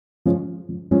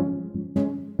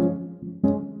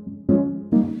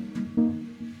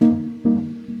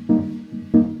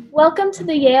Welcome to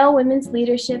the Yale Women's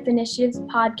Leadership Initiative's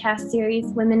podcast series,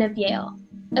 Women of Yale,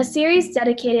 a series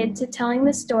dedicated to telling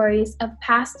the stories of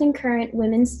past and current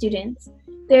women students,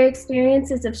 their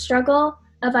experiences of struggle,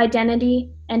 of identity,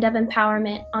 and of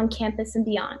empowerment on campus and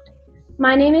beyond.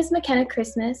 My name is McKenna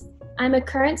Christmas. I'm a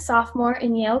current sophomore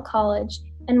in Yale College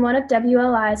and one of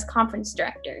WLI's conference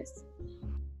directors.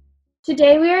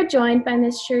 Today we are joined by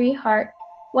Ms. Cherie Hart,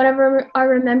 one of our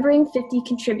Remembering 50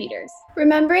 contributors.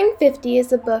 Remembering 50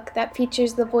 is a book that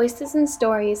features the voices and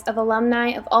stories of alumni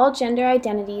of all gender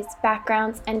identities,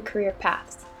 backgrounds, and career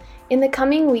paths. In the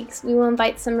coming weeks, we will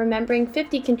invite some Remembering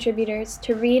 50 contributors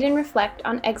to read and reflect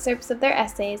on excerpts of their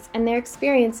essays and their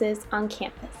experiences on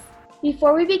campus.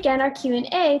 Before we begin our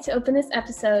Q&A to open this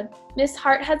episode, Ms.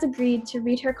 Hart has agreed to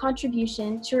read her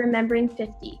contribution to Remembering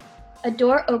 50, A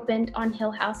Door Opened on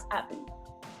Hillhouse Avenue.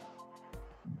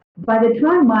 By the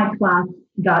time my class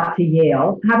got to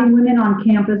Yale, having women on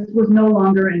campus was no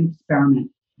longer an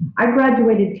experiment. I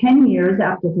graduated 10 years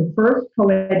after the first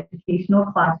co-educational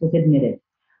class was admitted.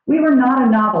 We were not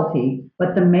a novelty,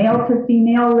 but the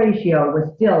male-to-female ratio was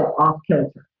still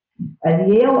off-kilter. As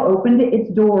Yale opened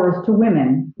its doors to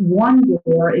women, one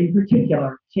door in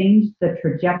particular changed the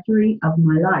trajectory of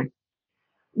my life.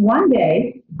 One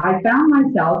day, I found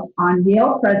myself on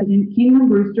Yale President Kingman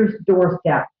Brewster's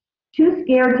doorstep, too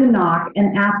scared to knock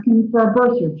and ask him for a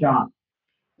bursar job.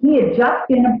 He had just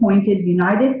been appointed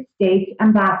United States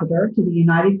Ambassador to the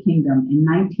United Kingdom in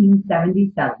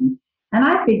 1977, and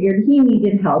I figured he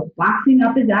needed help boxing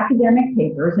up his academic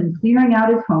papers and clearing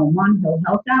out his home on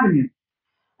Hillhouse Avenue.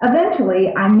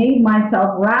 Eventually, I made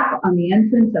myself rap on the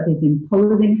entrance of his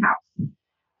imposing house.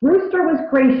 Brewster was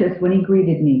gracious when he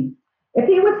greeted me. If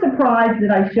he was surprised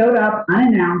that I showed up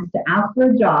unannounced to ask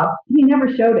for a job, he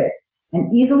never showed it,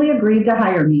 and easily agreed to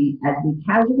hire me as we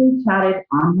casually chatted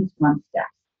on his front steps.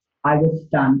 I was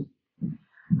stunned.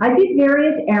 I did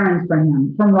various errands for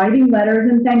him, from writing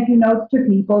letters and thank you notes to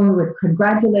people who had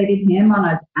congratulated him on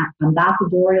his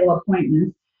ambassadorial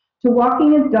appointments, to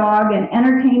walking his dog and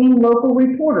entertaining local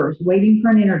reporters waiting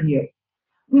for an interview.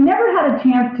 We never had a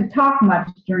chance to talk much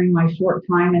during my short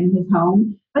time in his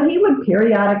home, but he would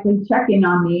periodically check in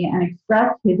on me and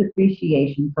express his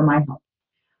appreciation for my help.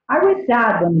 I was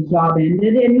sad when the job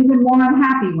ended and even more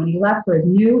unhappy when he left for his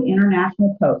new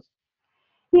international post.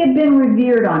 He had been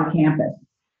revered on campus.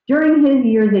 During his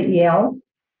years at Yale,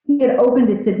 he had opened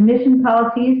its admission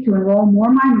policies to enroll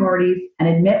more minorities and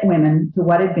admit women to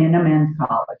what had been a men's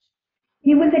college.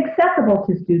 He was accessible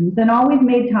to students and always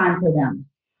made time for them.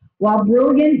 While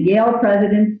brilliant Yale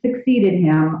presidents succeeded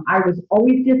him, I was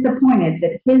always disappointed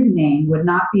that his name would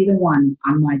not be the one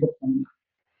on my diploma.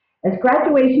 As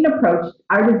graduation approached,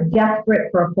 I was desperate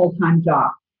for a full-time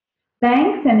job.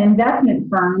 Banks and investment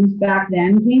firms back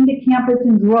then came to campus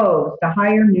in droves to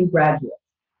hire new graduates.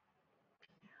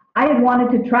 I had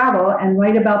wanted to travel and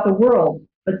write about the world,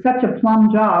 but such a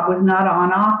plum job was not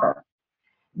on offer.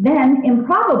 Then,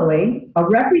 improbably, a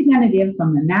representative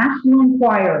from the National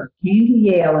Enquirer came to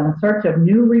Yale in search of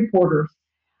new reporters.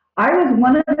 I was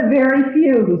one of the very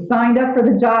few who signed up for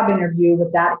the job interview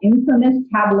with that infamous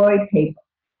tabloid paper.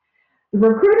 The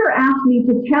recruiter asked me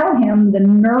to tell him the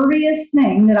nerdiest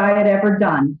thing that I had ever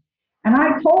done, and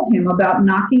I told him about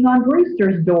knocking on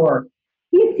Brewster's door.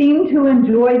 He seemed to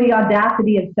enjoy the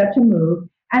audacity of such a move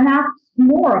and asked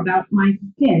more about my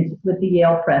stint with the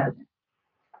Yale president.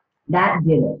 That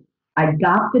did it. I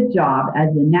got the job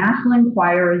as the National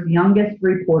Enquirer's youngest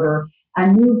reporter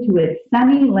and moved to its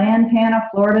sunny Lantana,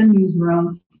 Florida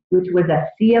newsroom, which was a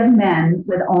sea of men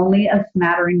with only a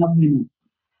smattering of women.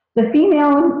 The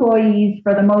female employees,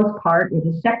 for the most part, were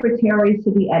the secretaries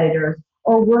to the editors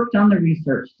or worked on the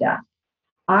research desk.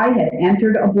 I had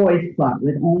entered a boys' club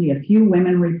with only a few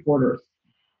women reporters.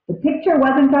 The picture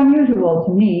wasn't unusual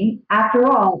to me. After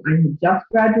all, I had just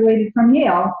graduated from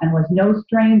Yale and was no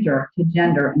stranger to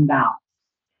gender imbalance.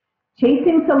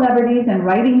 Chasing celebrities and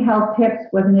writing health tips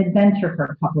was an adventure for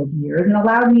a couple of years and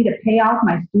allowed me to pay off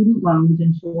my student loans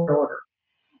in short order.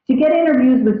 To get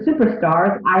interviews with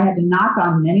superstars, I had to knock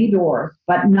on many doors,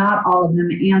 but not all of them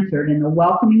answered in the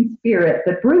welcoming spirit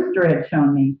that Brewster had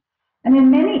shown me. And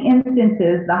in many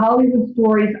instances, the Hollywood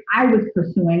stories I was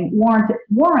pursuing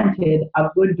warranted a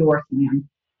good door slam.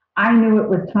 I knew it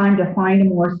was time to find a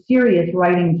more serious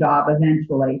writing job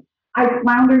eventually. I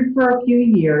floundered for a few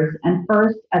years, and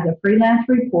first as a freelance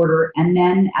reporter and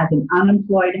then as an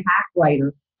unemployed hack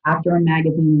writer after a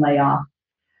magazine layoff.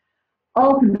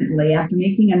 Ultimately, after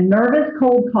making a nervous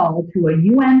cold call to a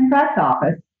UN press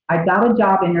office, I got a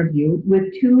job interview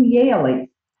with two Yaleys.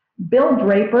 Bill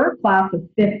Draper, class of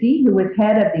 50, who was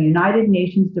head of the United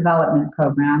Nations Development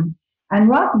Program, and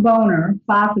Russ Boner,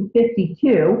 class of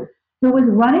 52, who was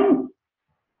running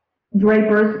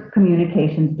Draper's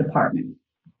communications department.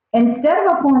 Instead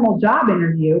of a formal job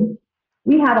interview,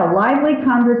 we had a lively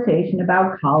conversation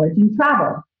about college and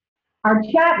travel. Our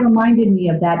chat reminded me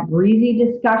of that breezy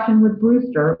discussion with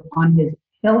Brewster on his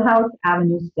Hillhouse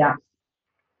Avenue steps.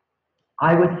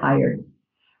 I was hired.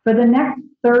 For the next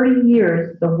 30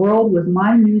 years, the world was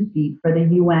my newsbeat for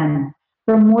the UN.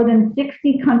 For more than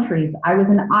 60 countries, I was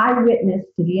an eyewitness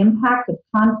to the impact of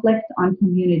conflict on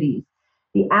communities,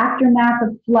 the aftermath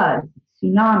of floods,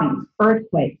 tsunamis,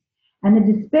 earthquakes, and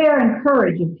the despair and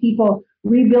courage of people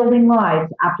rebuilding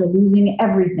lives after losing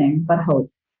everything but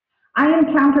hope. I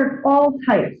encountered all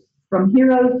types, from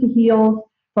heroes to heels,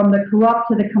 from the corrupt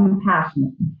to the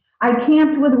compassionate. I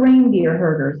camped with reindeer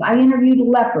herders. I interviewed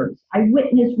lepers. I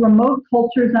witnessed remote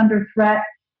cultures under threat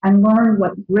and learned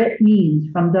what grit means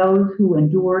from those who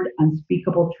endured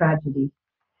unspeakable tragedy.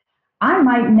 I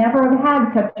might never have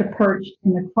had such a perch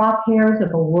in the crosshairs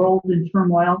of a world in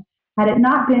turmoil had it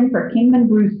not been for Kingman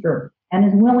Brewster and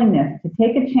his willingness to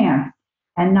take a chance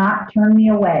and not turn me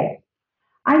away.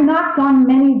 I knocked on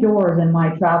many doors in my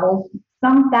travels,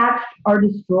 some thatched or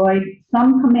destroyed,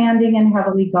 some commanding and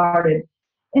heavily guarded.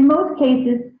 In most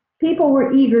cases, people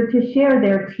were eager to share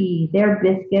their tea, their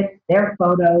biscuits, their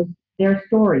photos, their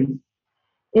stories.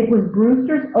 It was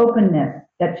Brewster's openness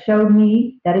that showed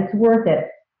me that it's worth it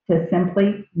to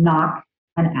simply knock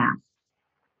and ask.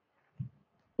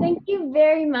 Thank you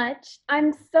very much.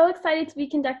 I'm so excited to be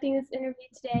conducting this interview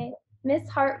today. Ms.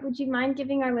 Hart, would you mind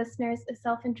giving our listeners a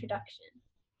self-introduction?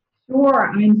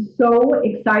 Sure, I'm so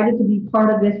excited to be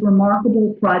part of this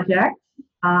remarkable project,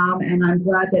 and I'm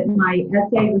glad that my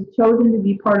essay was chosen to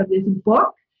be part of this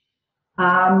book.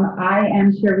 I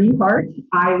am Cherie Hart.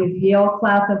 I was Yale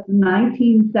class of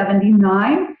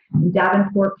 1979 in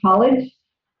Davenport College,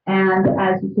 and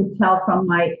as you could tell from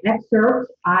my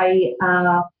excerpt, I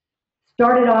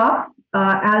started off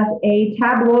as a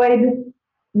tabloid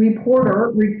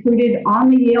reporter recruited on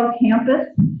the Yale campus,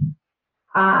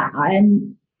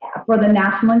 and for the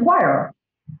National Enquirer.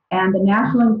 And the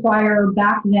National Enquirer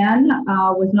back then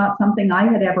was not something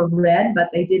I had ever read, but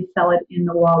they did sell it in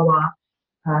the Wawa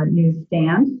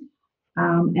newsstand.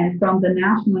 And from the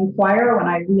National Enquirer, when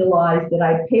I realized that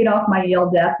I'd paid off my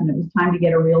Yale debt and it was time to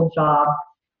get a real job,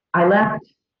 I left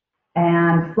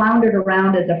and floundered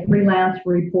around as a freelance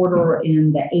reporter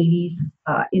in the 80s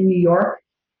in New York.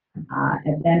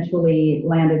 Eventually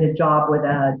landed a job with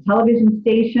a television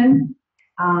station,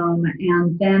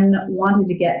 and then wanted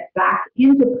to get back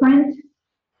into print,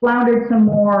 floundered some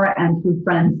more, and through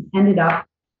friends ended up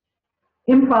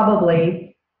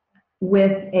improbably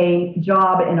with a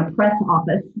job in a press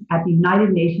office at the United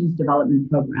Nations Development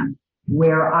Program,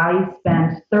 where I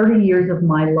spent 30 years of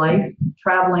my life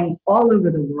traveling all over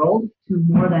the world to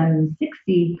more than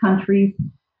 60 countries,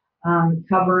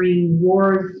 covering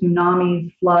wars,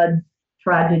 tsunamis, floods,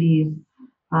 tragedies,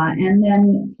 and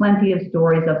then plenty of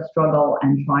stories of struggle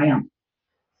and triumph.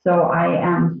 So I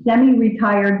am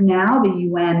semi-retired now. The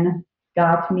UN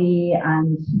got me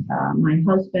and my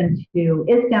husband to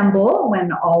Istanbul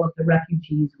when all of the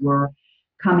refugees were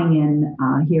coming in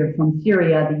here from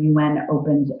Syria. The UN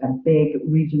opened a big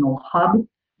regional hub,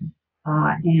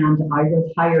 and I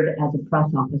was hired as a press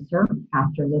officer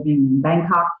after living in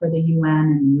Bangkok for the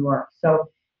UN and New York. So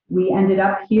we ended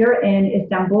up here in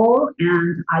Istanbul,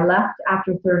 and I left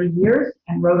after 30 years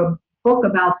and wrote a book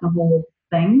about the whole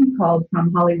thing called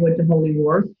From Hollywood to Holy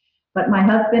Wars. But my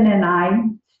husband and I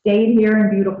stayed here in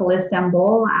beautiful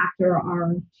Istanbul after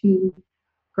our two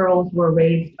girls were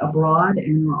raised abroad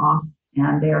and are off,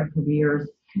 and their careers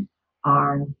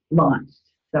are launched.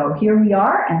 So here we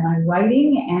are, and I'm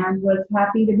writing and was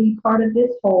happy to be part of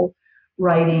this whole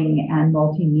writing and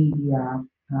multimedia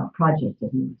project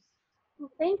of yours.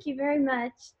 Well, thank you very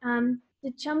much.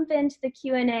 To jump into the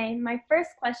Q&A, my first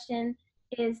question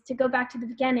is to go back to the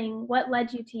beginning. What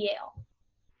led you to Yale?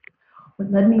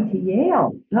 What led me to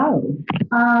Yale?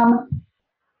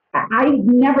 I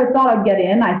never thought I'd get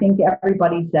in. I think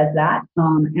everybody says that.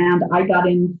 And I got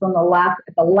in from at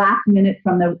the last minute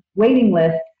from the waiting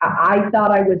list. I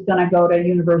thought I was going to go to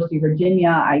University of Virginia.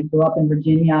 I grew up in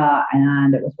Virginia,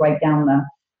 and it was right down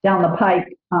the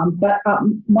pike. But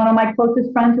one of my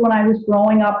closest friends when I was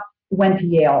growing up went to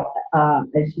Yale.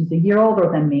 She's a year older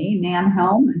than me, Nan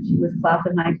Helm, and she was class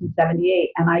of 1978.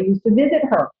 And I used to visit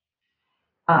her.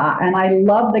 And I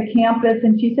loved the campus,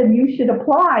 and she said, "You should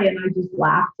apply." And I just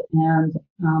laughed,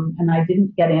 and I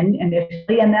didn't get in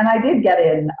initially, and then I did get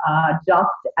in just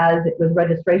as it was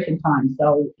registration time.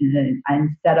 So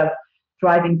instead of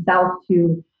driving south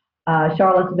to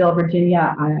Charlottesville,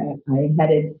 Virginia, I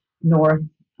headed north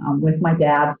with my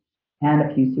dad and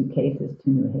a few suitcases to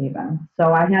New Haven.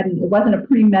 So it wasn't a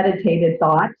premeditated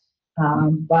thought,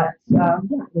 but yeah,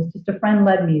 it was just a friend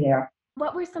led me there.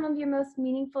 What were some of your most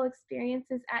meaningful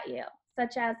experiences at Yale,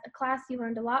 such as a class you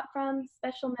learned a lot from,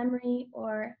 special memory,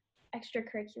 or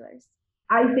extracurriculars?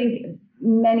 I think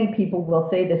many people will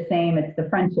say the same. It's the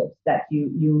friendships that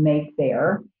you make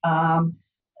there.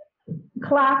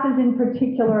 Classes in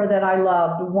particular that I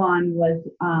loved, one was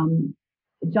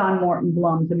John Morton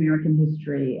Blum's American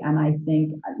History. And I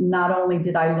think not only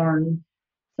did I learn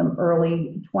some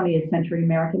early 20th century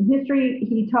American history,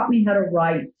 he taught me how to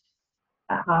write,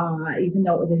 even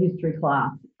though it was a history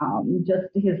class. Just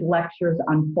his lectures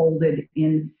unfolded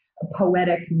in a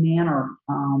poetic manner.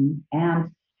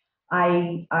 And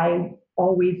I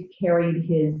always carried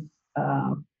his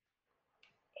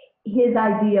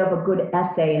idea of a good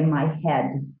essay in my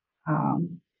head.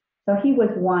 So he was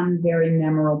one very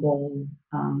memorable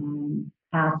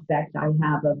aspect I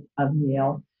have of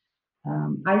Yale.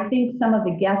 I think some of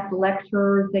the guest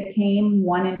lecturers that came,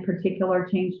 one in particular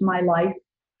changed my life.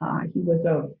 He was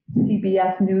a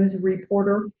CBS News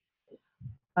reporter,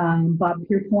 Bob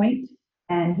Pierpoint,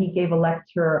 and he gave a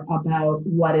lecture about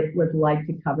what it was like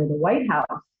to cover the White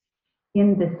House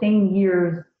in the same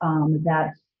years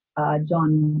that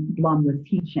John Blum was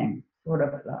teaching, sort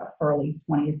of early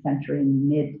 20th century and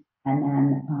mid. And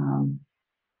then,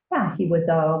 yeah, he was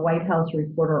a White House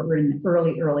reporter in the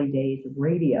early days of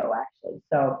radio, actually.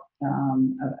 So,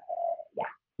 yeah,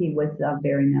 he was a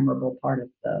very memorable part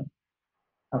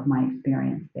of my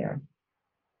experience there.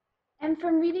 And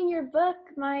from reading your book,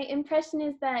 my impression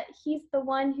is that he's the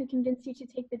one who convinced you to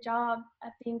take the job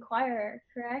at the Inquirer,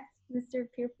 correct, Mr.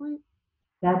 Pierpoint?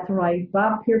 That's right.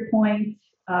 Bob Pierpoint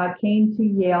came to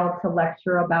Yale to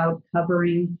lecture about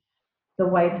covering the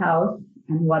White House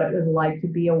and what it was like to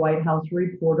be a White House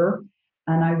reporter.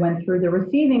 And I went through the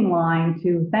receiving line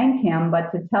to thank him,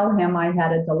 but to tell him I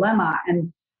had a dilemma.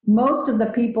 And most of the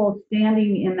people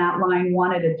standing in that line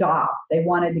wanted a job. They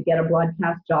wanted to get a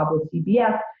broadcast job with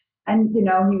CBS. And, you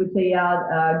know, he would say,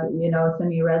 yeah, you know, send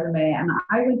me a resume. And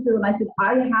I went through and I said,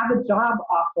 I have a job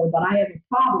offer, but I have a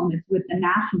problem. It's with the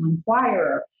National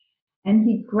Enquirer. And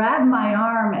he grabbed my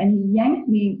arm and he yanked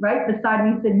me right beside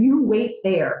me. He said, you wait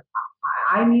there.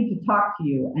 I need to talk to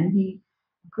you. And he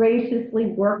graciously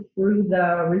worked through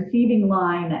the receiving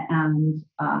line. And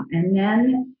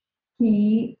then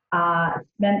he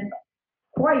spent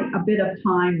quite a bit of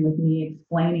time with me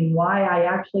explaining why I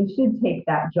actually should take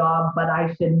that job, but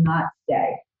I should not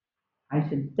stay. I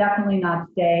should definitely not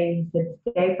stay. He said,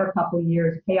 stay for a couple of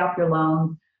years, pay off your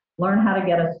loans, learn how to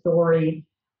get a story,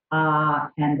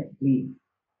 and leave.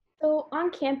 So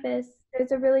on campus,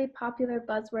 there's a really popular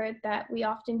buzzword that we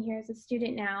often hear as a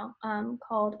student now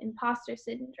called imposter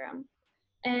syndrome.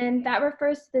 And that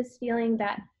refers to this feeling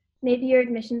that maybe your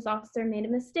admissions officer made a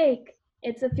mistake.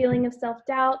 It's a feeling of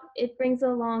self-doubt. It brings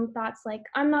along thoughts like,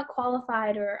 I'm not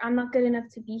qualified or I'm not good enough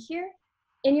to be here.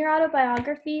 In your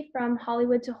autobiography, From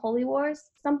Hollywood to Holy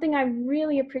Wars, something I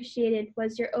really appreciated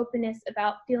was your openness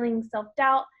about feeling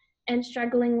self-doubt and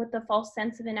struggling with the false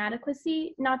sense of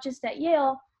inadequacy, not just at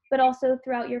Yale, but also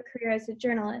throughout your career as a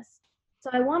journalist. So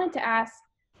I wanted to ask,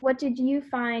 what did you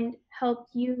find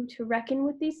helped you to reckon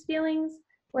with these feelings,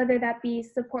 whether that be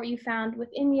support you found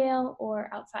within Yale or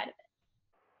outside of it?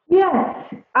 Yes.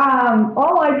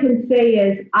 All I can say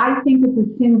is I think it's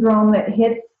a syndrome that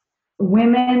hits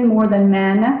women more than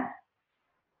men.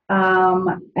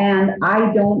 And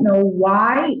I don't know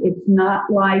why. It's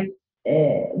not like,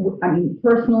 I mean,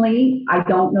 personally, I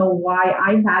don't know why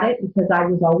I had it because I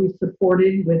was always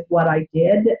supported with what I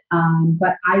did.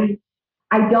 But I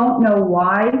don't know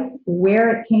why,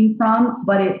 where it came from,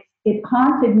 but it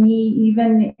haunted me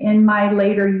even in my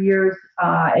later years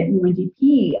at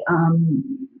UNDP,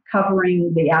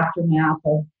 covering the aftermath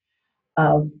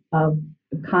of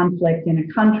conflict in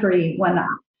a country when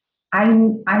I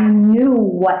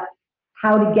knew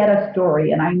how to get a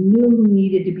story and I knew who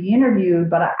needed to be interviewed,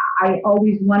 but I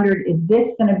always wondered, is this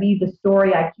going to be the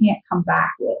story I can't come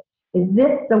back with? Is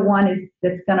this the one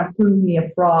that's going to prove me a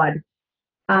fraud?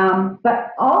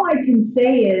 But all I can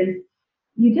say is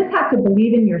you just have to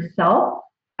believe in yourself.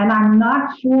 And I'm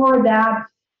not sure that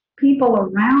people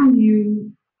around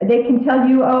you, they can tell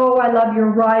you, oh, I love your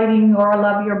writing or I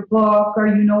love your book or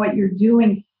you know what you're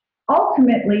doing.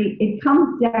 Ultimately, it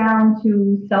comes down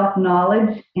to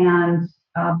self-knowledge and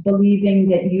believing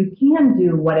that you can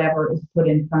do whatever is put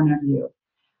in front of you.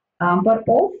 But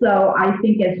also, I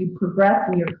think as you progress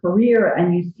in your career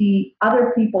and you see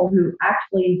other people who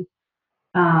actually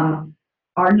are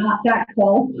not that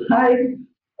qualified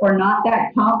or not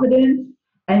that competent,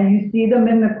 and you see them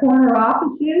in the corner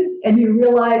offices, and you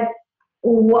realize,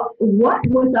 what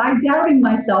was I doubting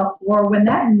myself for when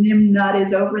that nimnut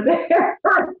is over there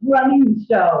running the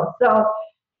show? So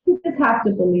you just have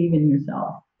to believe in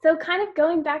yourself. So kind of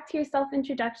going back to your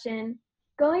self-introduction,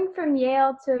 going from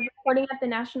Yale to reporting at the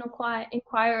National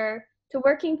Enquirer to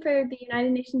working for the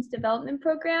United Nations Development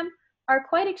Program are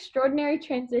quite extraordinary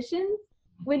transitions.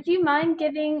 Would you mind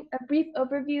giving a brief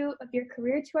overview of your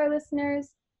career to our listeners?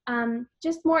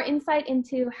 Just more insight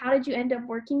into how did you end up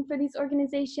working for these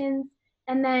organizations?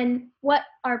 And then what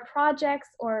are projects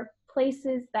or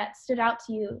places that stood out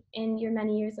to you in your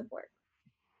many years of work?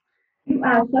 You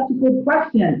asked such a good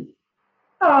question.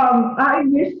 I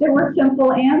wish there were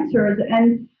simple answers,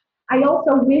 and I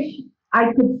also wish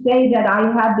I could say that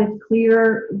I had this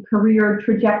clear career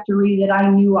trajectory that I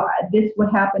knew this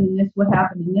would happen and this would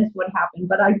happen and this would happen,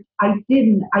 but I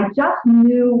didn't. I just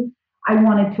knew I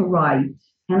wanted to write,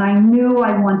 and I knew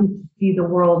I wanted to see the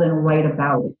world and write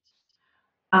about it.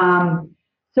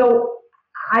 So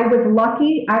I was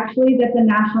lucky actually that the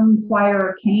National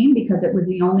Enquirer came because it was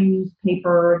the only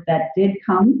newspaper that did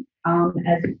come,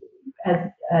 as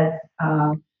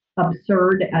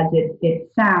absurd as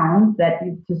it sounds that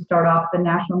to start off the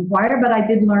National Enquirer, but I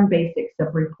did learn basics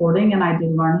of reporting, and I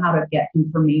did learn how to get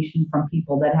information from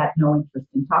people that had no interest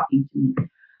in talking to me.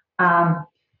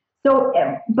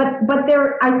 But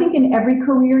there, I think in every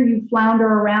career you flounder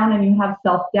around and you have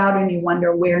self-doubt and you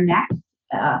wonder where next.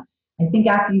 I think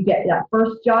after you get that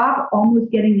first job,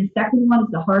 almost getting the second one is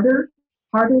the harder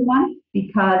one,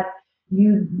 because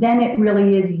then it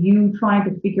really is you trying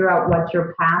to figure out what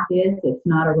your path is. It's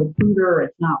not a recruiter.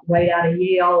 It's not right out of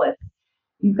Yale.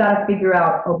 You've got to figure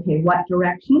out, okay, what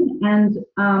direction. And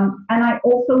I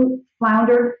also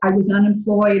floundered. I was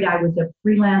unemployed. I was a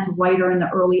freelance writer in the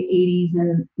early 80s,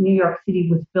 and New York City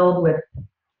was filled with,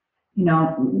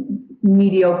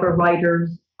 mediocre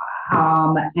writers,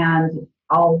 and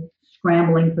all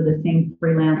scrambling for the same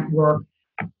freelance work.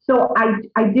 So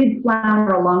I did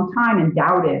flounder a long time and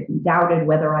doubted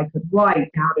whether I could write,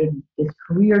 doubted this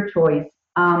career choice.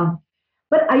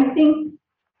 But I think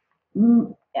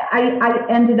I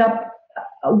ended up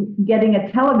getting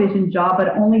a television job,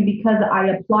 but only because I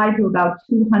applied to about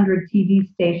 200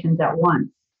 TV stations at once.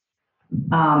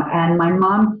 And my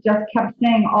mom just kept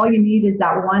saying, all you need is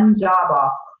that one job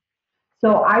offer.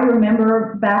 So I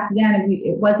remember back then,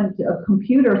 it wasn't a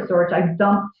computer search. I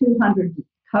dumped 200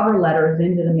 cover letters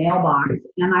into the mailbox,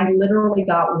 and I literally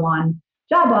got one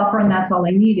job offer, and that's all I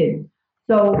needed.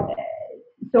 So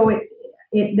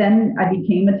then I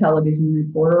became a television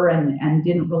reporter and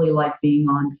didn't really like being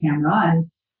on camera.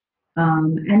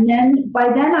 And then by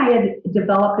then I had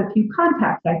developed a few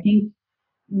contacts. I think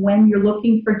when you're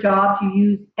looking for jobs, you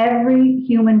use every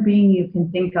human being you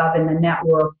can think of in the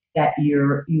network that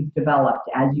you've developed.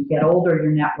 As you get older,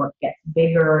 your network gets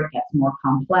bigger, it gets more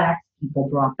complex, people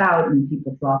drop out and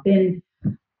people drop in.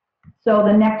 So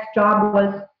the next job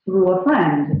was through a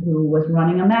friend who was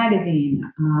running a magazine.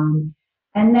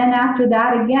 And then after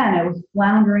that, again, I was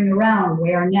floundering around,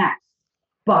 where next?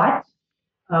 But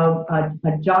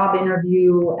a job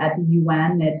interview at the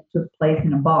UN that took place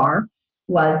in a bar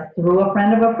was through a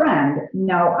friend of a friend.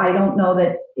 Now, I don't know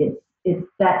that it's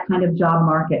that kind of job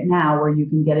market now where you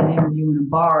can get an interview in a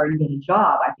bar and get a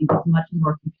job. I think it's much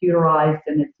more computerized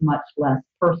and it's much less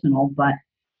personal, but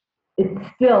it's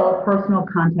still personal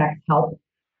contacts help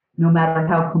no matter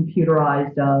how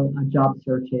computerized a job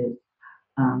search is.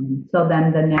 So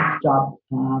then the next job,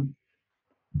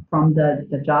 from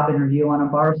the job interview on a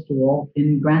bar stool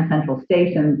in Grand Central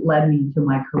Station led me to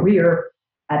my career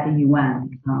at the UN.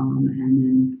 And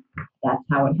then that's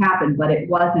how it happened. But it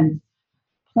wasn't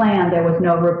planned. There was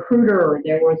no recruiter.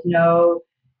 There was no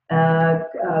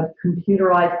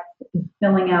computerized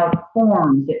filling out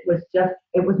forms. It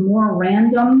was more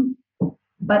random.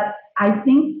 But I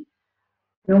think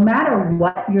no matter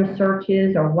what your search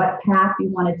is or what path you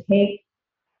want to take,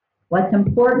 what's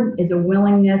important is a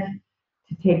willingness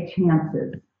to take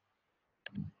chances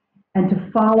and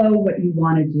to follow what you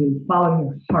want to do, follow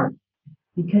your heart.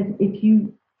 Because if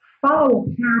you follow a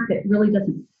path that really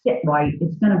doesn't sit right,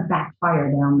 it's going to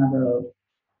backfire down the road.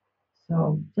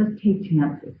 So just take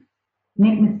chances,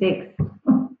 make mistakes.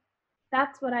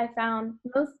 That's what I found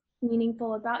most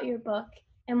meaningful about your book.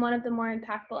 And one of the more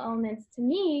impactful elements to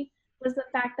me was the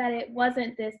fact that it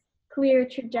wasn't this clear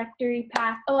trajectory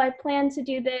path. Oh, I plan to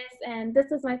do this and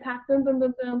this is my path, boom, boom,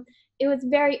 boom, boom. It was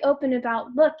very open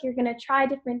about, look, you're going to try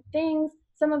different things.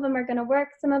 Some of them are going to work,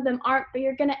 some of them aren't, but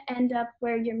you're going to end up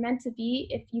where you're meant to be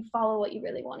if you follow what you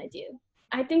really want to do.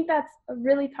 I think that's a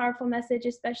really powerful message,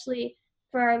 especially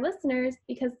for our listeners,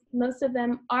 because most of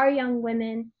them are young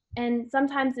women And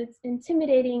sometimes it's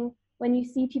intimidating when you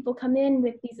see people come in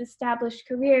with these established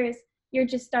careers. You're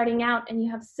just starting out and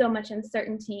you have so much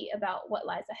uncertainty about what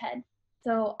lies ahead.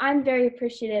 So I'm very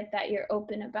appreciative that you're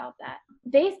open about that.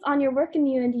 Based on your work in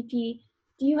the UNDP,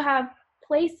 do you have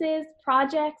places,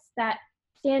 projects that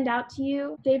stand out to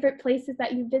you? Favorite places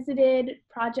that you visited,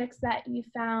 projects that you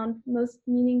found most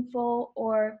meaningful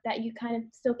or that you kind of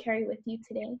still carry with you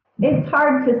today? It's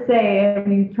hard to say. I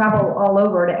mean, travel all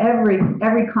over to every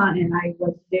continent. I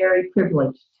was very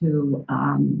privileged to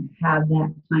have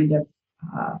that kind of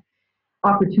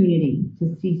opportunity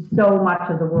to see so much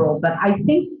of the world. But I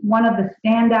think one of the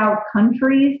standout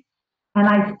countries, and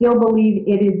I still believe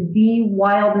it is the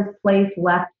wildest place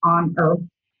left on earth,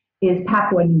 is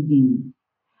Papua New Guinea.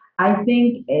 I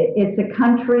think it's a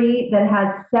country that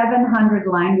has 700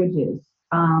 languages.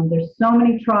 There's so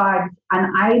many tribes,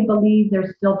 and I believe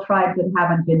there's still tribes that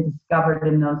haven't been discovered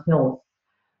in those hills.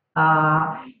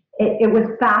 Uh, it was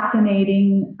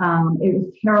fascinating. It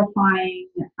was terrifying.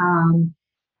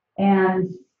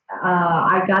 And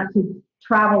I got to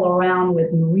travel around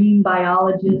with marine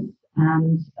biologists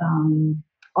and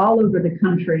all over the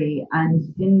country. And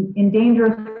in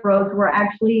dangerous roads were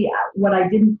actually what I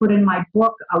didn't put in my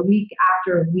book. A week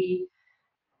after we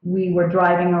were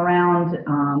driving around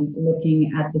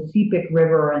looking at the Sepik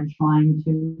River and trying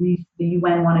to the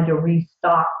UN wanted to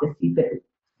restock the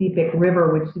Sepik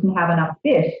River, which didn't have enough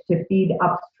fish to feed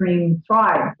upstream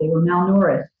tribes. They were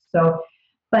malnourished. So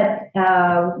but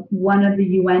one of the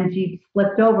UN jeeps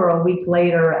flipped over a week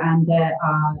later, and the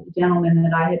gentleman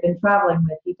that I had been traveling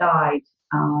with, he died.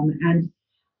 And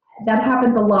that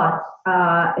happens a lot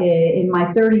in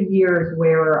my 30 years,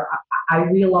 where I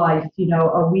realized,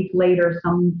 a week later,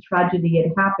 some tragedy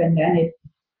had happened, and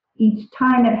each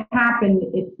time it happened,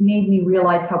 it made me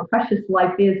realize how precious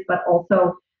life is, but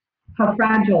also how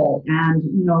fragile. And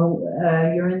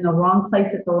you're in the wrong place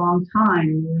at the wrong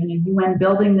time. You're in a UN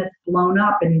building that's blown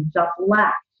up and you just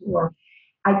left. Or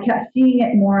I kept seeing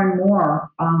it more and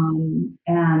more,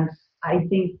 and I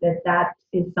think that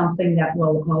is something that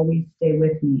will always stay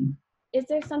with me. Is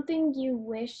there something you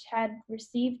wish had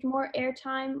received more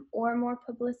airtime or more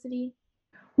publicity?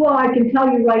 Well, I can tell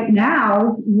you right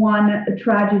now, one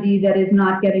tragedy that is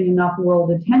not getting enough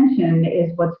world attention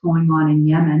is what's going on in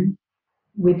Yemen,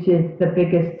 which is the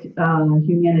biggest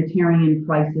humanitarian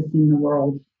crisis in the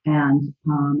world. And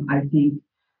I think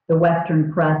the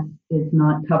Western press is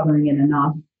not covering it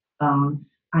enough.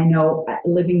 I know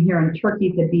living here in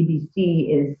Turkey, the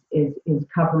BBC is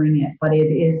covering it, but it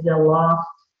is a lost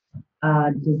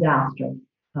disaster.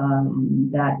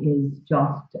 That is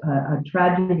just a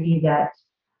tragedy that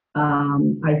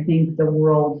I think the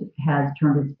world has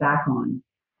turned its back on.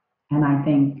 And I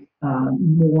think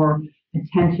more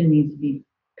attention needs to be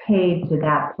paid to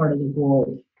that part of the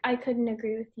world. I couldn't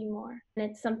agree with you more. And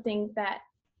it's something that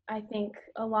I think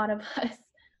a lot of us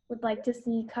would like to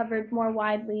see covered more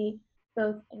widely,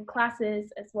 both in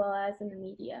classes as well as in the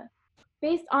media.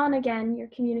 Based on, again, your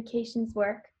communications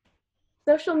work,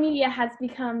 social media has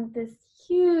become this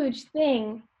huge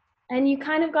thing, and you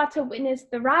kind of got to witness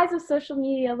the rise of social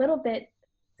media a little bit.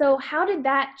 So how did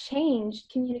that change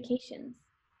communications,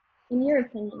 in your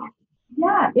opinion?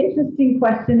 Yeah, interesting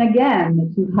question again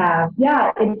that you have.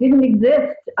 Yeah, it didn't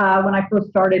exist when I first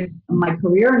started my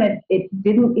career, and it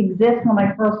didn't exist when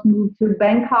I first moved to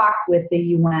Bangkok with the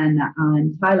UN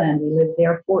in Thailand. We lived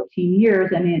there 14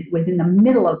 years, and it was in the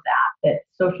middle of that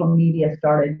social media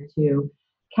started to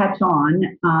catch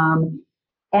on.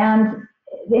 And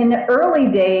in the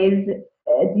early days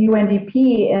at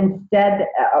UNDP, instead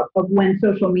of when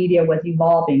social media was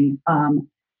evolving,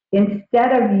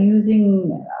 instead of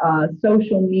using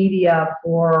social media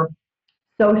for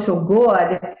social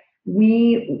good,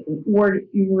 we were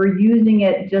using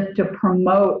it just to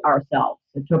promote ourselves,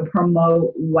 to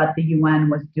promote what the UN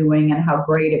was doing and how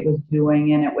great it was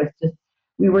doing. And it was just,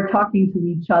 we were talking to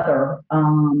each other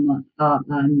and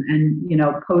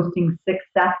posting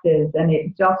successes, and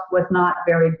it just was not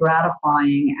very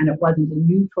gratifying, and it wasn't a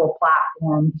neutral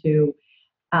platform to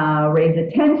raise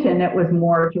attention. It was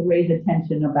more to raise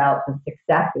attention about the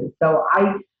successes. So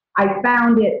I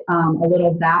found it a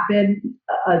little vapid,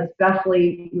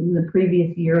 especially in the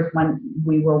previous years when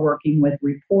we were working with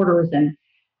reporters and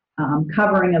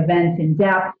covering events in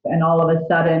depth, and all of a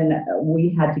sudden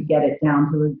we had to get it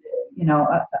down to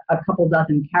a couple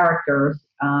dozen characters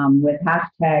with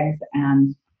hashtags,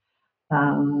 and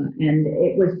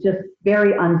it was just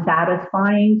very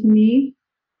unsatisfying to me.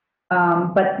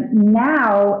 But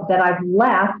now that I've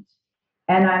left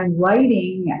and I'm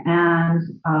writing and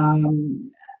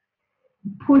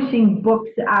pushing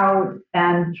books out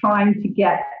and trying to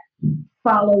get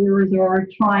followers or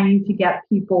trying to get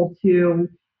people to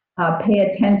pay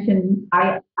attention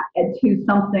to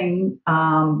something,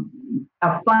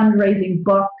 a fundraising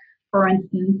book, for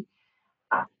instance.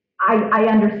 I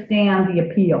understand the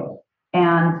appeal,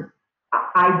 and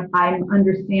I'm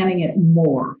understanding it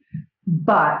more,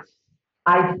 but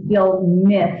I still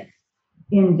miss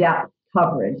in-depth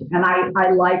coverage. And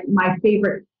I like, my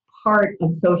favorite part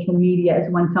of social media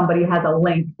is when somebody has a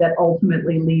link that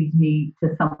ultimately leads me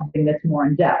to something that's more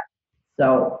in depth.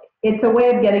 So it's a way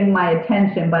of getting my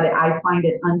attention, but I find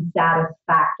it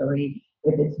unsatisfactory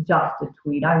if it's just a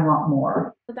tweet. I want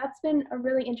more. So that's been a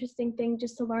really interesting thing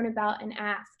just to learn about and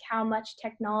ask how much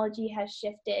technology has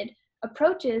shifted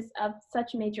approaches of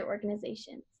such major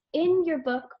organizations. In your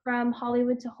book, From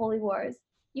Hollywood to Holy Wars,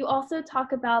 you also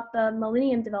talk about the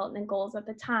Millennium Development Goals of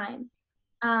the time,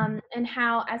 and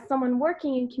how, as someone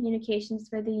working in communications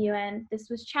for the UN, this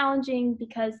was challenging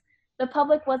because the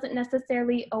public wasn't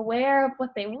necessarily aware of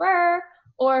what they were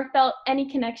or felt any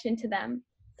connection to them.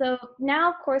 So now,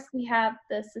 of course, we have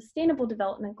the Sustainable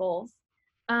Development Goals.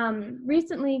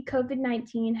 Recently,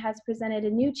 COVID-19 has presented a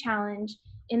new challenge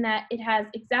in that it has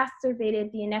exacerbated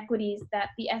the inequities that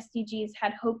the SDGs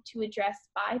had hoped to address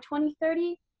by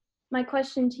 2030. My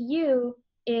question to you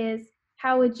is,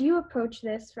 how would you approach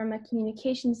this from a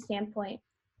communication standpoint?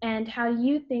 And how do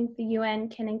you think the UN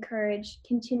can encourage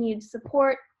continued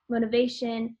support,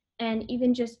 motivation, and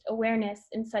even just awareness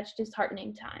in such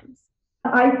disheartening times?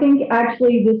 I think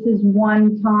actually this is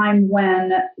one time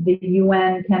when the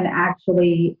UN can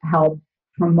actually help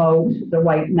promote the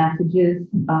right messages.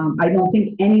 I don't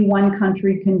think any one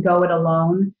country can go it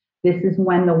alone. This is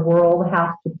when the world has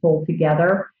to pull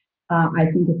together. I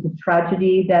think it's a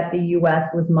tragedy that the US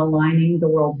was maligning the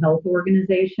World Health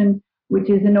Organization, which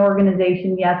is an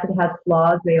organization, yes, it has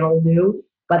flaws, they all do,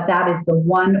 but that is the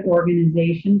one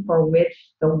organization for which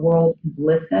the world can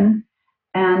listen.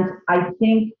 And I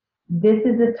think this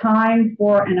is a time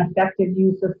for an effective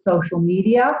use of social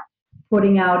media,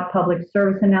 putting out public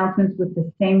service announcements with the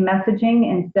same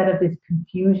messaging instead of this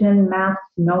confusion, masks,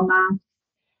 no masks,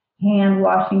 hand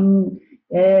washing,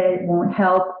 it won't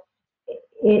help.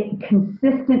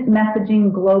 Consistent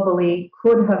messaging globally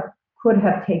could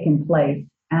have taken place,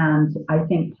 and I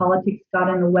think politics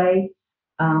got in the way.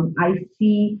 I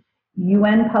see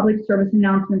UN public service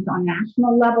announcements on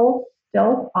national level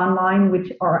still online,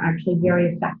 which are actually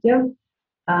very effective.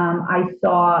 I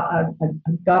saw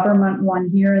a government one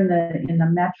here in the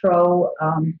metro,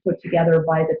 put together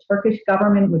by the Turkish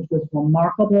government, which was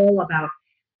remarkable, about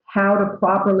how to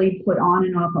properly put on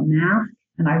and off a mask.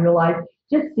 And I realized,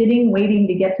 just sitting, waiting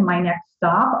to get to my next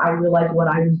stop, I realized what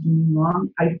I was doing wrong.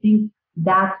 I think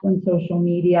that's when social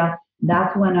media,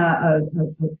 that's when a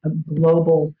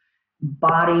global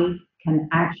body can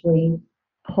actually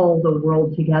pull the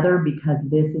world together, because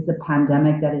this is a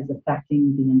pandemic that is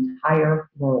affecting the entire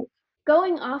world.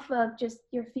 Going off of just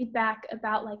your feedback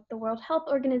about like the World Health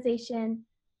Organization,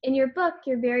 in your book,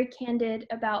 you're very candid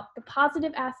about the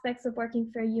positive aspects of working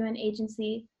for a UN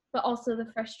agency, but also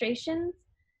the frustrations.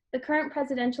 The current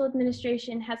presidential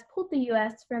administration has pulled the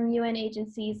US from UN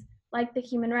agencies like the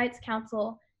Human Rights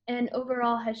Council, and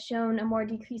overall has shown a more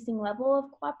decreasing level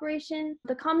of cooperation.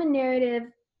 The common narrative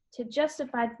to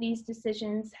justify these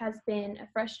decisions has been a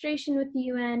frustration with the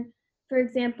UN. For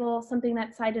example, something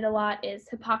that's cited a lot is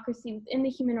hypocrisy within the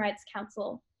Human Rights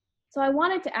Council. So I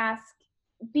wanted to ask,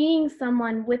 being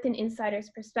someone with an insider's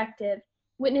perspective,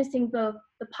 witnessing both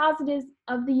the positives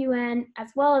of the UN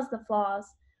as well as the flaws,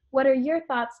 what are your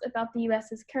thoughts about the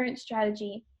US's current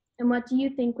strategy, and what do you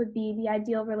think would be the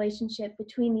ideal relationship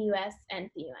between the US and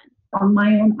the UN? On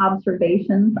my own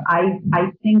observations, I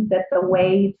think that the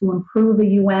way to improve the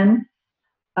UN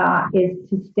is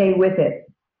to stay with it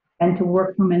and to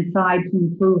work from inside to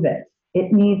improve it.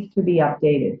 It needs to be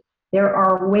updated. There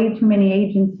are way too many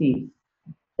agencies.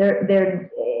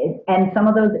 And some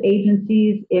of those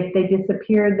agencies, if they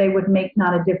disappeared, they would make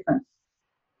not a difference.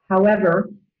 However,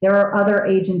 there are other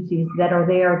agencies that are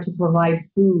there to provide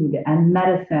food and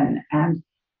medicine and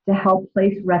to help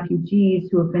place refugees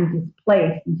who have been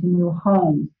displaced into new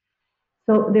homes.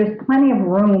 So there's plenty of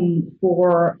room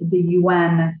for the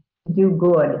UN to do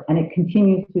good, and it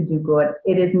continues to do good.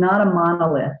 It is not a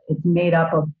monolith. It's made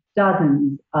up of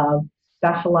dozens of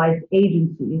specialized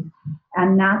agencies,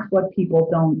 and that's what people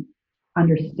don't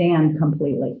understand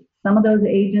completely. Some of those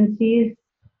agencies,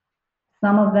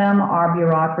 some of them are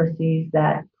bureaucracies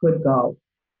that could go.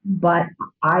 But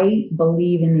I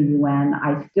believe in the UN.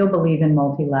 I still believe in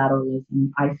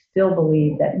multilateralism. I still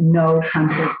believe that no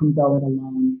country can go it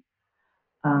alone.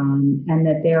 And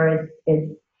that there is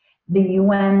the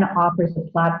UN offers a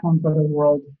platform for the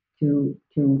world to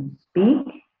speak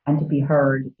and to be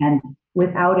heard. And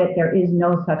without it, there is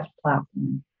no such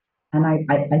platform. And I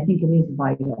think it is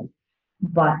vital.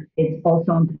 But it's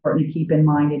also important to keep in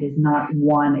mind it is not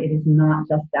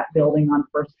just that building on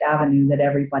First Avenue that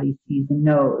everybody sees and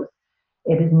knows.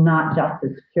 It is not just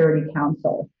the Security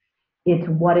Council. It's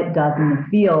what it does in the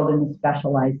field in the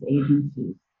specialized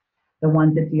agencies, the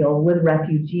ones that deal with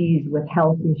refugees, with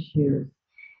health issues,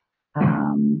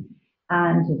 um,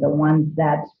 and the ones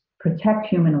that protect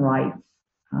human rights,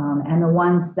 and the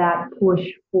ones that push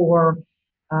for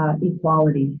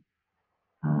equality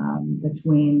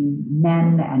between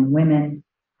men and women,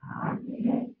 uh,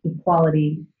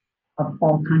 equality of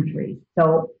all countries.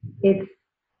 So it's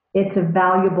a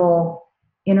valuable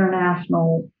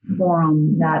international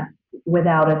forum that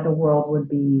without it the world would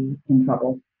be in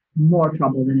trouble, more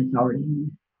trouble than it's already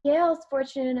in. Yale is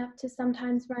fortunate enough to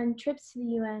sometimes run trips to the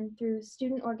UN through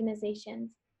student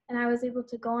organizations, and I was able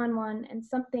to go on one, and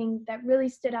something that really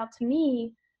stood out to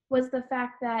me was the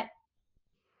fact that,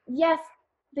 yes,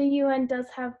 the UN does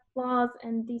have flaws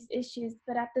and these issues,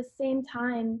 but at the same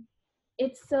time,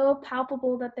 it's so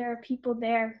palpable that there are people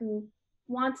there who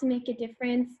want to make a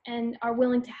difference and are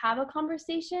willing to have a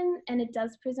conversation, and it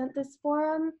does present this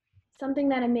forum. Something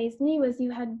that amazed me was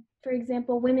you had, for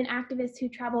example, women activists who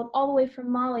traveled all the way from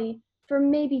Mali for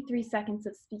maybe 3 seconds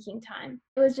of speaking time.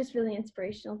 It was just really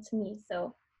inspirational to me.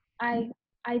 So I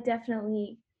I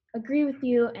definitely agree with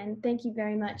you, and thank you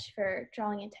very much for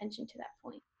drawing attention to that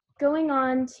point. Going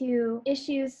on to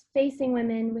issues facing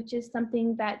women, which is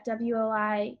something that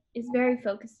WOI is very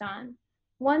focused on.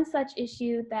 One such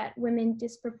issue that women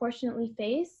disproportionately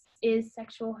face is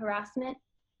sexual harassment.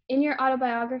 In your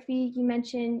autobiography, you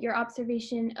mention your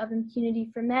observation of impunity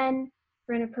for men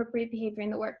for inappropriate behavior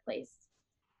in the workplace.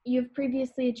 You've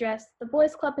previously addressed the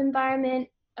boys' club environment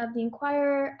of the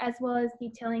Inquirer, as well as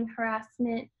detailing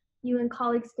harassment you and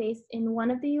colleagues faced in one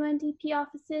of the UNDP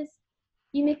offices.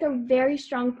 You make a very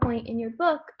strong point in your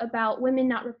book about women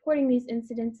not reporting these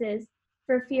incidences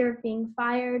for fear of being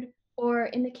fired, or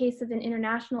in the case of an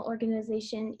international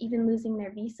organization, even losing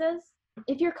their visas.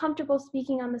 If you're comfortable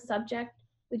speaking on the subject,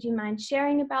 would you mind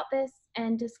sharing about this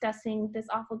and discussing this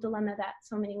awful dilemma that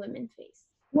so many women face?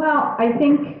 Well, I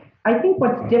think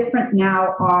what's different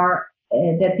now are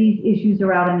that these issues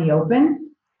are out in the open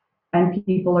and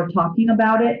people are talking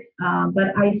about it.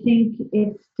 But I think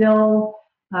it's still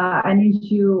an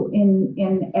issue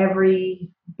in every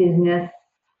business.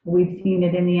 We've seen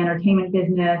it in the entertainment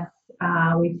business.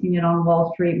 We've seen it on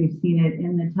Wall Street. We've seen it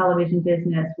in the television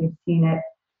business. We've seen it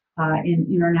in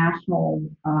international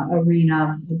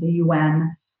arena with the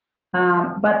UN.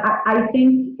 But I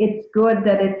think it's good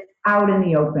that it's out in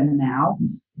the open now.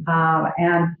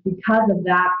 And because of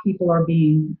that, people are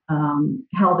being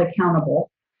held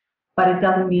accountable, but it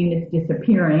doesn't mean it's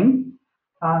disappearing.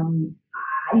 Um,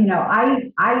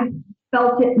 I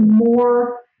felt it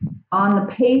more on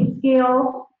the pay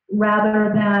scale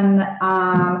rather than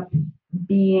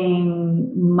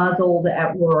being muzzled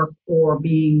at work or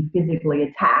being physically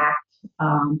attacked.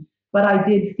 But I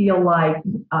did feel like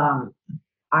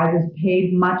I was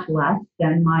paid much less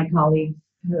than my colleagues,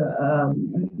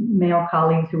 male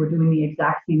colleagues who were doing the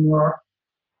exact same work.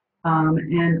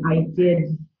 And I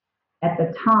did, at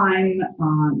the time,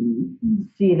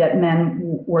 see that men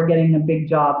were getting the big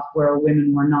jobs where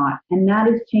women were not. And that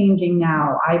is changing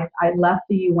now. I left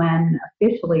the UN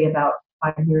officially about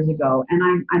 5 years ago,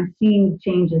 and I'm seeing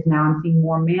changes now. I'm seeing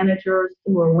more managers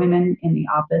who are women in the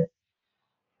office.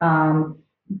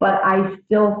 But I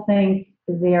still think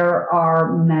there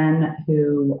are men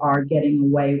who are getting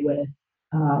away with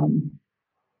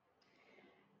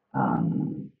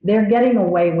they're getting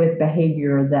away with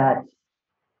behavior that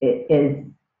is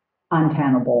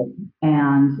untenable,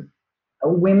 and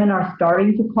women are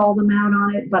starting to call them out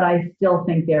on it, but I still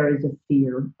think there is a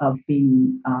fear of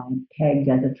being pegged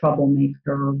as a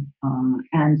troublemaker.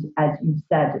 And as you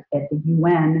said, at the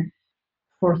UN,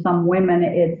 for some women,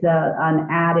 it's an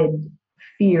added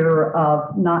fear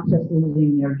of not just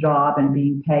losing their job and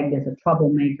being pegged as a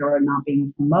troublemaker and not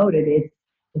being promoted. It's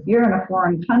if you're in a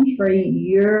foreign country,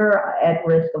 you're at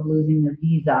risk of losing the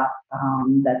visa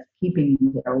that's keeping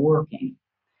you there working.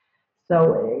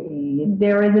 So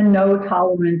there is a no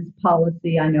tolerance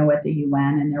policy, I know, at the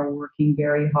UN, and they're working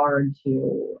very hard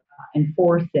to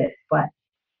enforce it. But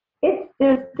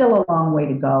there's still a long way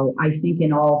to go. I think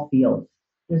in all fields,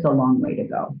 there's a long way to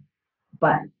go.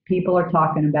 But people are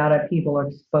talking about it. People are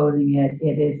exposing it.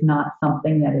 It is not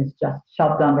something that is just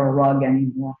shoved under a rug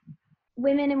anymore.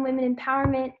 Women and women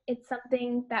empowerment, it's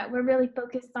something that we're really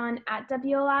focused on at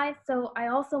WOI. So I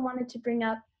also wanted to bring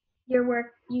up your work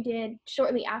you did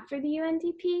shortly after the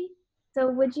UNDP. So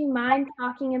would you mind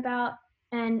talking about,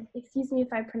 and excuse me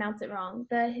if I pronounce it wrong,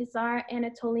 the Hizar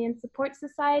Anatolian Support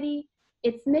Society,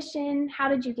 its mission, how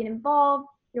did you get involved,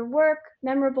 your work,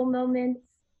 memorable moments?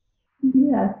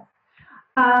 Yes.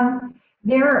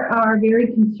 There are very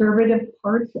conservative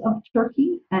parts of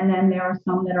Turkey, and then there are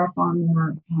some that are far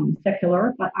more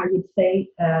secular. But I would say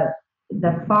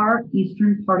the far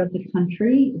eastern part of the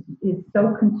country is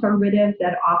so conservative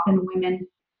that often women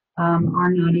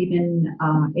are not even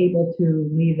able to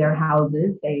leave their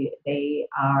houses. They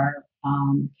are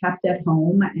kept at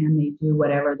home and they do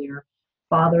whatever their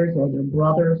fathers or their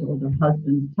brothers or their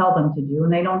husbands tell them to do,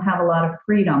 and they don't have a lot of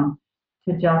freedom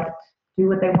to just do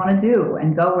what they want to do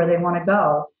and go where they want to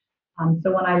go.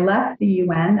 So when I left the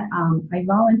UN, I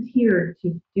volunteered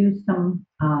to do some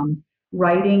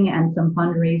writing and some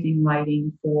fundraising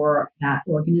writing for that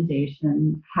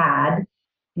organization, had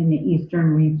in the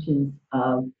eastern reaches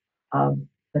of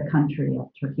the country of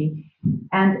Turkey.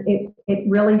 And it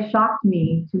really shocked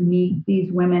me to meet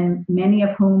these women, many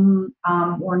of whom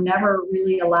were never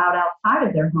really allowed outside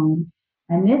of their home.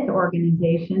 And this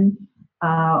organization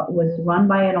was run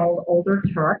by an older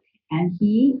Turk, and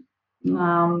he,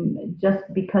 just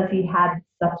because he had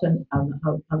such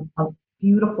a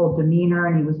beautiful demeanor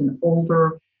and he was an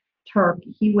older Turk,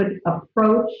 he would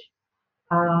approach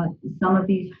uh, some of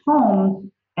these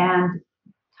homes and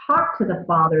talk to the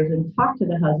fathers and talk to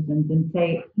the husbands and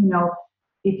say,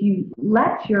 if you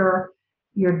let your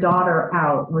daughter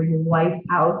out or your wife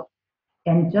out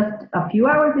and just a few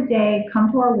hours a day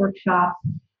come to our workshops,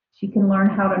 she can learn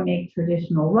how to make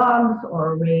traditional rugs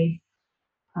or raise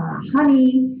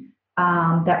honey,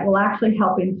 that will actually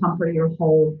help and comfort your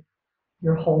whole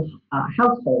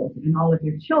household and all of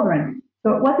your children.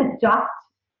 So it wasn't just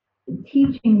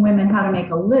teaching women how to make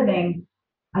a living.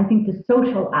 I think the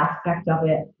social aspect of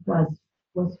it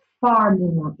was far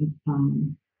more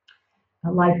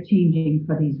life changing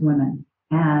for these women,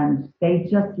 and they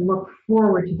just looked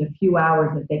forward to the few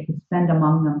hours that they could spend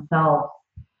among themselves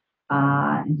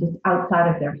and just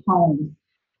outside of their homes.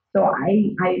 So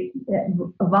I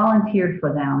volunteered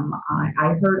for them.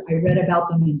 I read about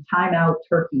them in Time Out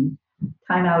Turkey,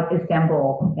 Time Out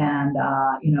Istanbul, and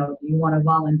you want to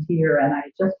volunteer? And I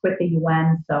just quit the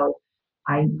UN, so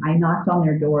I knocked on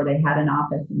their door. They had an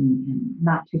office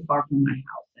not too far from my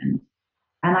house,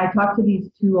 and I talked to these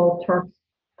two old Turks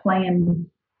playing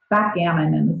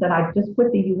backgammon, and said, I just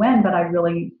quit the UN, but I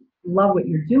really love what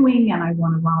you're doing, and I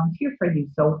want to volunteer for you.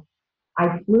 So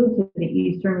I flew to the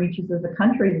eastern reaches of the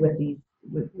country with these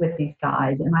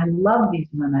guys, and I love these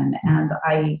women, and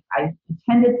I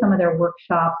attended some of their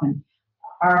workshops, and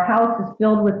our house is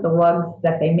filled with the rugs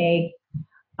that they make.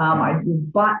 I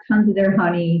bought tons of their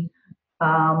honey,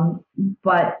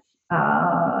 but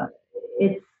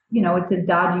it's a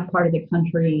dodgy part of the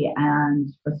country,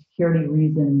 and for security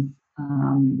reasons,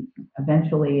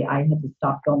 eventually I had to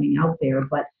stop going out there.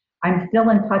 But I'm still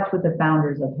in touch with the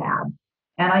founders of HAB,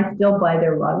 and I still buy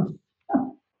their rugs.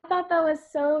 I thought that was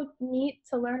so neat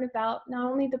to learn about, not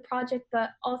only the project,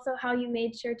 but also how you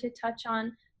made sure to touch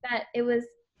on that it was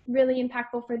really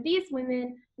impactful for these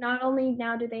women. Not only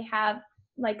now do they have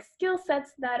like skill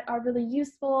sets that are really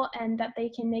useful and that they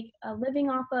can make a living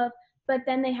off of, but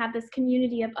then they have this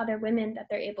community of other women that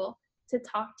they're able to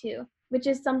talk to, which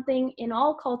is something in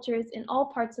all cultures, in all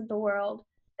parts of the world,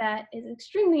 that is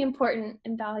extremely important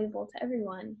and valuable to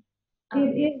everyone. It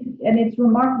is, and it's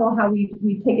remarkable how we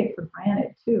take it for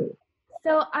granted too.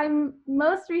 So I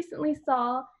most recently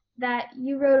saw that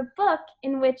you wrote a book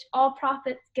in which all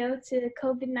profits go to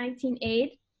COVID-19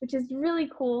 aid, which is really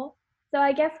cool. So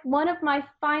I guess one of my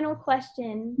final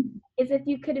questions is if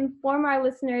you could inform our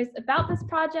listeners about this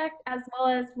project as well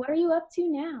as what are you up to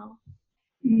now?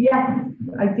 Yes,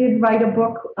 I did write a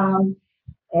book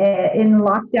in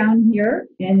lockdown here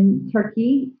in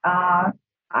Turkey.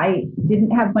 I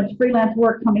didn't have much freelance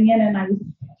work coming in, and I was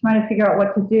trying to figure out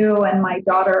what to do. And my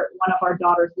daughter, one of our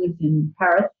daughters, lives in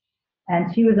Paris,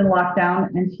 and she was in lockdown,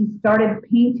 and she started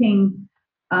painting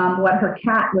what her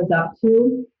cat was up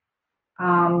to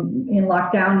in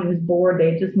lockdown. He was bored.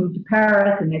 They had just moved to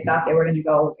Paris, and they thought they were going to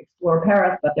go explore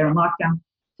Paris, but they're in lockdown.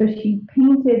 So she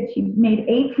made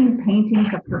 18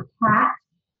 paintings of her cat,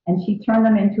 and she turned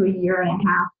them into a year and a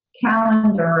half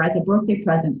calendar as a birthday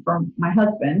present for my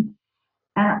husband.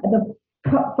 And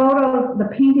the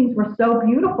paintings were so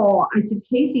beautiful. I said,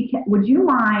 Casey, would you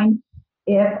mind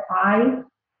if I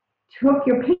took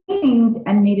your paintings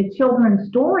and made a children's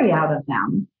story out of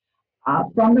them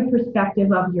from the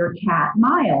perspective of your cat,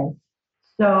 Miles?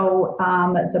 So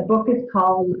the book is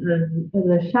called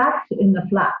The Chat in the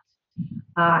Flat,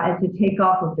 as a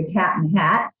takeoff of The Cat in the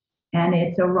Hat. And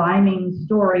it's a rhyming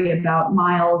story about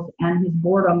Miles and his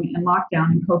boredom in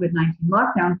lockdown, in COVID-19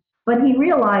 lockdown. But he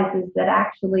realizes that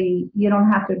actually you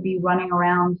don't have to be running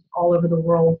around all over the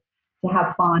world to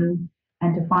have fun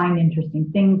and to find interesting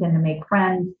things and to make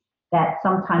friends, that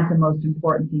sometimes the most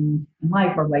important things in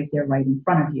life are right there, right in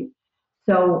front of you.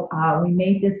 So we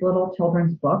made this little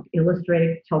children's book,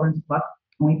 illustrated children's book,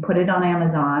 and we put it on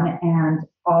Amazon, and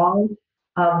all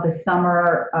of the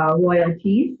summer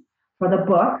royalties for the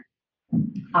book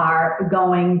are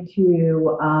going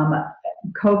to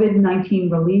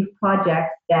COVID-19 relief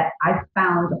projects that I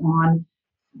found on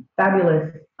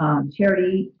fabulous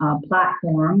charity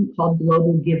platform called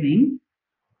Global Giving.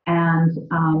 And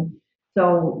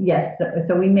so, yes,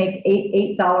 so we make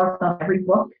 $8 on every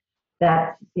book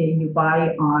that you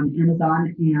buy on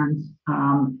Amazon,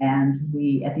 and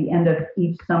we, at the end of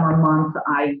each summer month,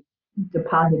 I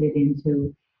deposit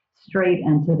it straight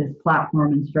into this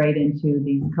platform and straight into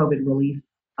these COVID relief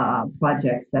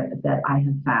projects that I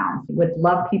have found. So would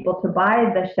love people to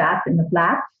buy the Shats and the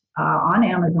Flats on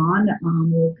Amazon.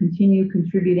 We'll continue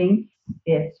contributing.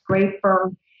 It's great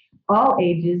for all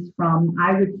ages from,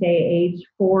 I would say, age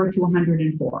 4 to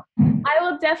 104. I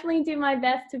will definitely do my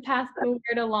best to pass the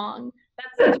word along.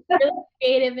 That's such a really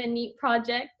creative and neat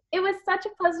project. It was such a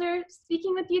pleasure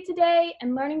speaking with you today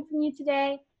and learning from you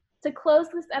today. To close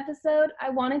this episode, I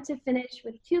wanted to finish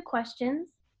with 2 questions.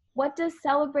 What does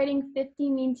celebrating 50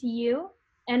 mean to you?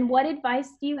 And what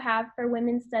advice do you have for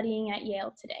women studying at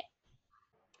Yale today?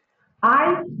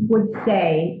 I would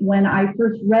say, when I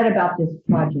first read about this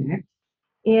project,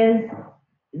 is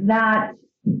that,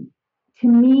 to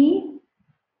me,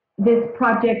 this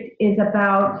project is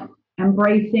about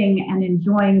embracing and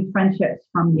enjoying friendships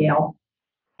from Yale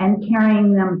and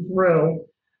carrying them through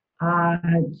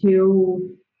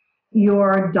to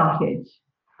your dotage.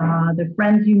 The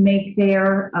friends you make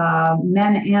there,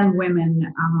 men and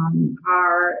women,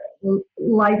 are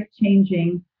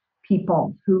life-changing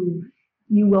people who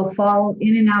you will fall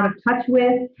in and out of touch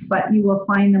with, but you will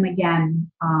find them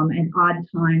again at odd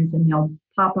times, and they'll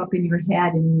pop up in your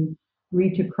head and you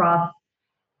reach across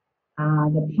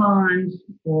the pond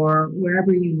or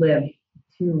wherever you live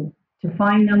to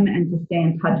find them and to stay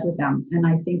in touch with them. And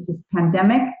I think this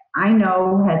pandemic, I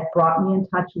know, has brought me in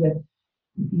touch with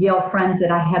Yale friends that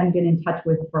I hadn't been in touch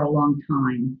with for a long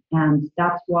time. And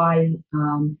that's why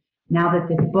now that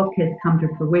this book has come to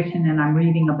fruition and I'm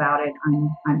reading about it,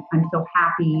 I'm so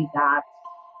happy that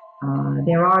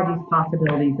there are these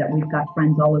possibilities, that we've got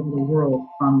friends all over the world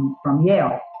from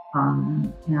Yale.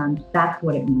 And that's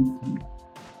what it means to me.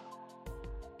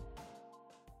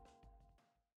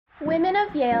 Women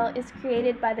of Yale is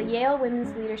created by the Yale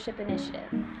Women's Leadership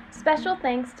Initiative. Special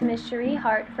thanks to Ms. Cherie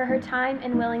Hart for her time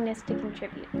and willingness to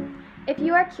contribute. If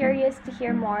you are curious to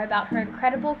hear more about her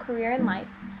incredible career in life,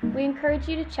 we encourage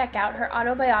you to check out her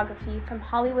autobiography, From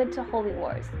Hollywood to Holy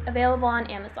Wars, available on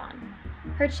Amazon.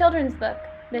 Her children's book,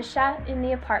 The Chat in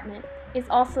the Apartment, is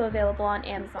also available on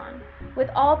Amazon, with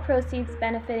all proceeds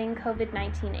benefiting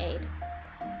COVID-19 aid.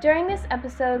 During this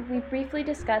episode, we briefly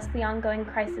discussed the ongoing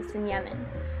crisis in Yemen.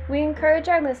 We encourage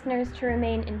our listeners to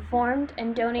remain informed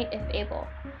and donate if able.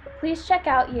 Please check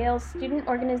out Yale's student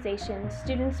organization,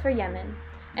 Students for Yemen,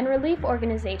 and relief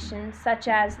organizations such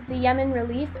as the Yemen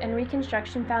Relief and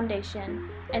Reconstruction Foundation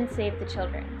and Save the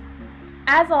Children.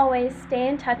 As always, stay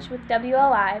in touch with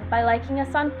WLI by liking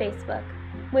us on Facebook.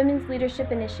 Women's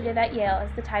Leadership Initiative at Yale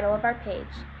is the title of our page,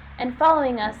 and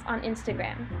following us on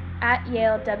Instagram,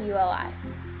 @YaleWLI.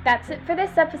 That's it for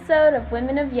this episode of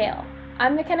Women of Yale.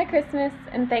 I'm McKenna Christmas,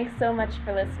 and thanks so much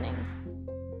for listening.